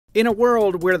In a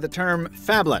world where the term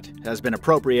phablet has been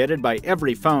appropriated by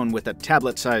every phone with a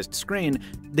tablet-sized screen,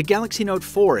 the Galaxy Note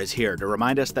 4 is here to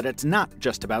remind us that it's not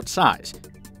just about size.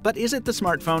 But is it the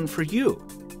smartphone for you?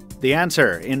 The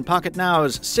answer in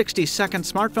Pocketnow's 60-second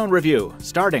smartphone review,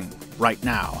 starting right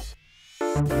now.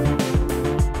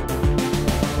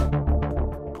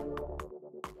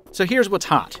 So here's what's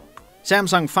hot.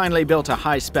 Samsung finally built a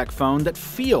high-spec phone that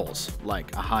feels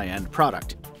like a high-end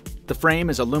product. The frame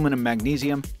is aluminum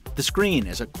magnesium, the screen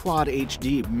is a Quad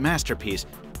HD masterpiece,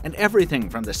 and everything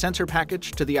from the sensor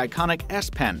package to the iconic S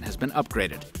Pen has been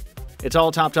upgraded. It's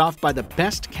all topped off by the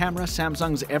best camera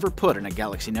Samsung's ever put in a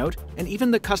Galaxy Note, and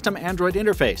even the custom Android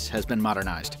interface has been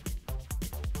modernized.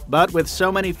 But with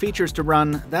so many features to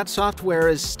run, that software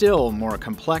is still more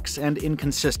complex and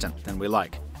inconsistent than we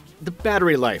like. The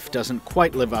battery life doesn't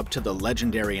quite live up to the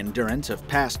legendary endurance of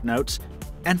past Notes,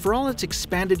 and for all its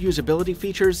expanded usability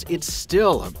features, it's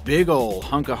still a big ol'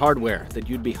 hunk of hardware that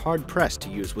you'd be hard-pressed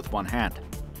to use with one hand.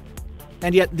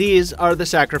 And yet these are the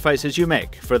sacrifices you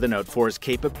make for the Note 4's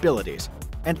capabilities.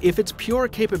 And if it's pure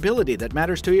capability that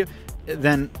matters to you,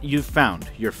 then you've found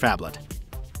your phablet.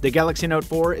 The Galaxy Note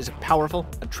 4 is a powerful,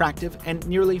 attractive, and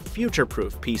nearly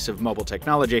future-proof piece of mobile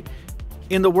technology.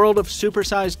 In the world of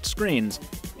supersized screens,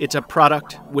 it's a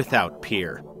product without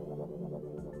peer.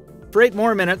 For 8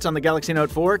 more minutes on the Galaxy Note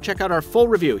 4, check out our full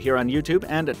review here on YouTube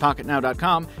and at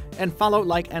Pocketnow.com, and follow,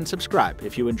 like, and subscribe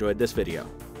if you enjoyed this video.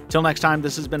 Till next time,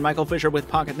 this has been Michael Fisher with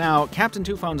Pocketnow, Captain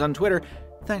Two Phones on Twitter.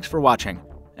 Thanks for watching,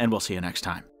 and we'll see you next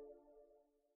time.